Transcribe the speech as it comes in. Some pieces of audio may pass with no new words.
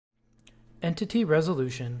Entity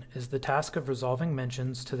resolution is the task of resolving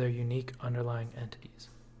mentions to their unique underlying entities.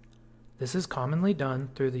 This is commonly done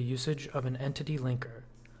through the usage of an entity linker,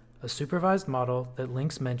 a supervised model that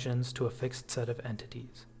links mentions to a fixed set of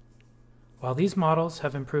entities. While these models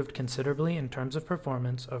have improved considerably in terms of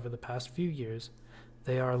performance over the past few years,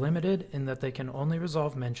 they are limited in that they can only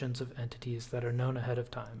resolve mentions of entities that are known ahead of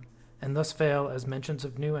time, and thus fail as mentions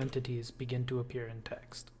of new entities begin to appear in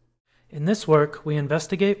text. In this work, we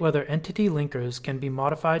investigate whether entity linkers can be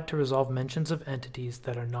modified to resolve mentions of entities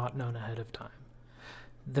that are not known ahead of time.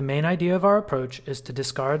 The main idea of our approach is to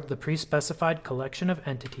discard the pre-specified collection of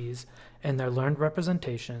entities and their learned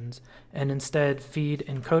representations, and instead feed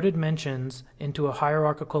encoded mentions into a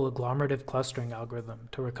hierarchical agglomerative clustering algorithm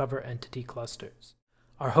to recover entity clusters.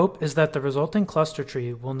 Our hope is that the resulting cluster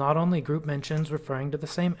tree will not only group mentions referring to the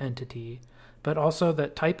same entity, but also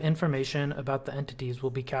that type information about the entities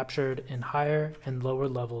will be captured in higher and lower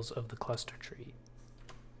levels of the cluster tree.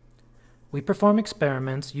 We perform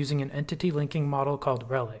experiments using an entity linking model called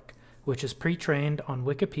Relic, which is pre-trained on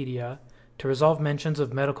Wikipedia to resolve mentions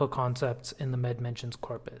of medical concepts in the MedMentions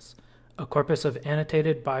corpus, a corpus of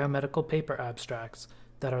annotated biomedical paper abstracts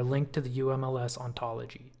that are linked to the UMLS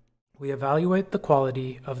ontology. We evaluate the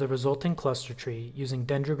quality of the resulting cluster tree using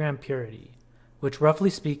dendrogram purity, which roughly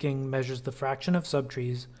speaking measures the fraction of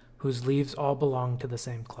subtrees whose leaves all belong to the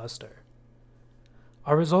same cluster.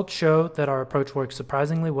 Our results show that our approach works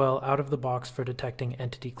surprisingly well out of the box for detecting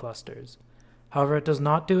entity clusters. However, it does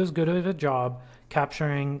not do as good of a job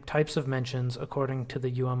capturing types of mentions according to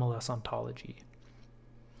the UMLS ontology.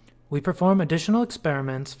 We perform additional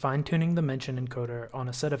experiments fine-tuning the mention encoder on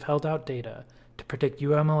a set of held-out data to predict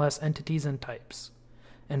UMLS entities and types,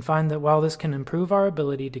 and find that while this can improve our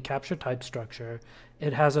ability to capture type structure,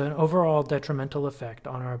 it has an overall detrimental effect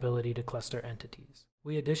on our ability to cluster entities.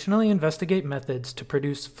 We additionally investigate methods to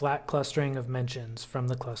produce flat clustering of mentions from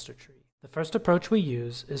the cluster tree. The first approach we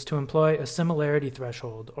use is to employ a similarity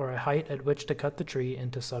threshold, or a height at which to cut the tree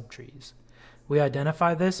into subtrees. We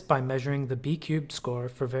identify this by measuring the B-cubed score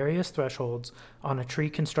for various thresholds on a tree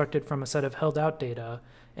constructed from a set of held-out data,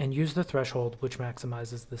 and use the threshold which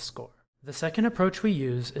maximizes this score. The second approach we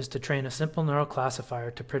use is to train a simple neural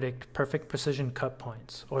classifier to predict perfect precision cut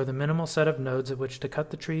points, or the minimal set of nodes at which to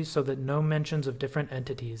cut the tree so that no mentions of different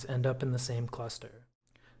entities end up in the same cluster.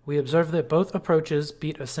 We observe that both approaches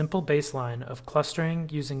beat a simple baseline of clustering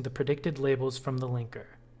using the predicted labels from the linker.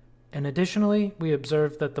 And additionally, we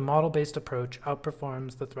observe that the model-based approach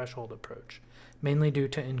outperforms the threshold approach, mainly due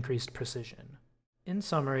to increased precision. In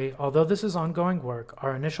summary, although this is ongoing work,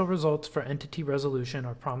 our initial results for entity resolution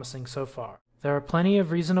are promising so far. There are plenty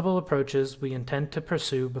of reasonable approaches we intend to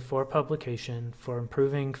pursue before publication for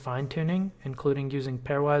improving fine-tuning, including using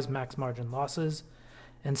pairwise max margin losses,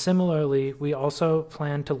 and similarly, we also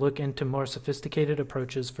plan to look into more sophisticated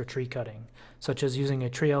approaches for tree cutting, such as using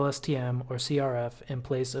a tree LSTM or CRF in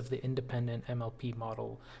place of the independent MLP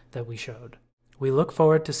model that we showed. We look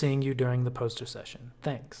forward to seeing you during the poster session.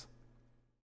 Thanks.